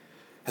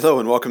Hello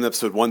and welcome to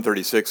episode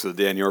 136 of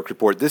the Dan York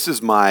Report. This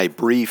is my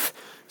brief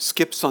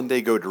skip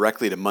Sunday, go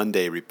directly to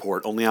Monday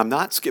report, only I'm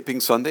not skipping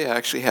Sunday. I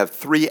actually have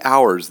 3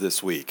 hours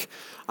this week.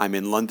 I'm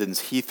in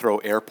London's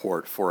Heathrow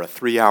Airport for a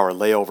 3-hour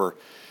layover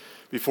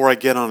before I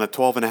get on a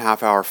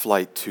 12-and-a-half-hour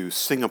flight to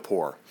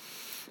Singapore.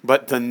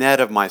 But the net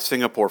of my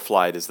Singapore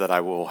flight is that I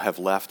will have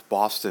left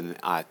Boston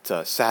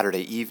at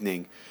Saturday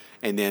evening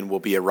and then we'll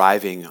be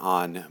arriving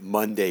on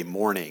Monday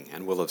morning,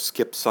 and we'll have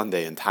skipped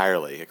Sunday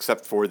entirely,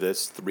 except for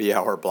this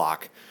 3-hour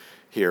block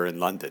here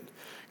in London.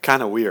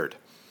 Kind of weird.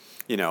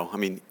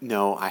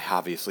 No, I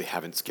obviously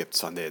haven't skipped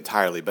Sunday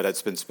entirely, but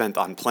it's been spent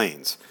on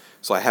planes.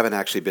 So I haven't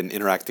actually been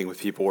interacting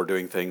with people or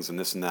doing things and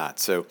this and that.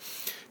 So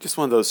just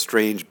one of those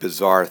strange,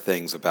 bizarre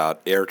things about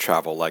air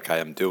travel like I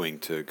am doing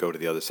to go to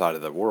the other side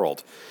of the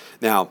world.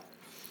 Now,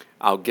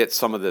 I'll get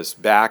some of this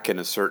back in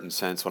a certain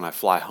sense when I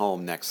fly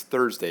home next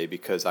Thursday,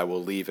 because I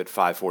will leave at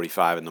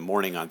 5:45 in the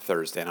morning on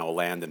Thursday and I will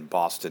land in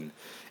Boston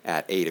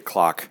at 8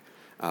 o'clock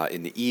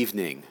in the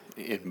evening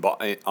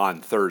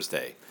on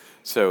Thursday.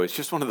 So it's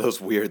just one of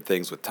those weird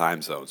things with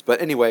time zones.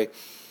 But anyway,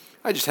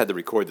 I just had to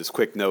record this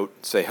quick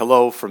note, say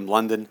hello from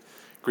London.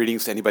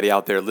 Greetings to anybody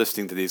out there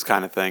listening to these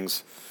kind of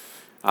things.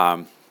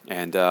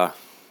 And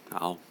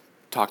I'll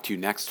talk to you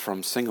next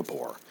from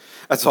Singapore.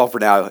 That's all for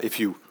now. If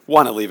you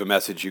want to leave a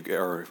message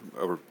or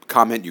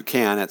comment, you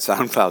can at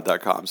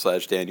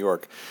soundcloud.com/Dan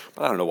York.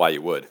 But I don't know why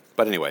you would.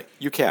 But anyway,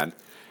 you can.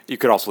 You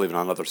could also leave it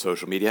on other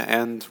social media,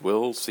 and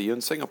we'll see you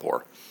in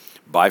Singapore.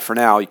 Bye for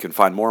now. You can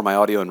find more of my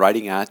audio and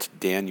writing at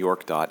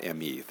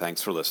danyork.me.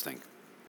 Thanks for listening.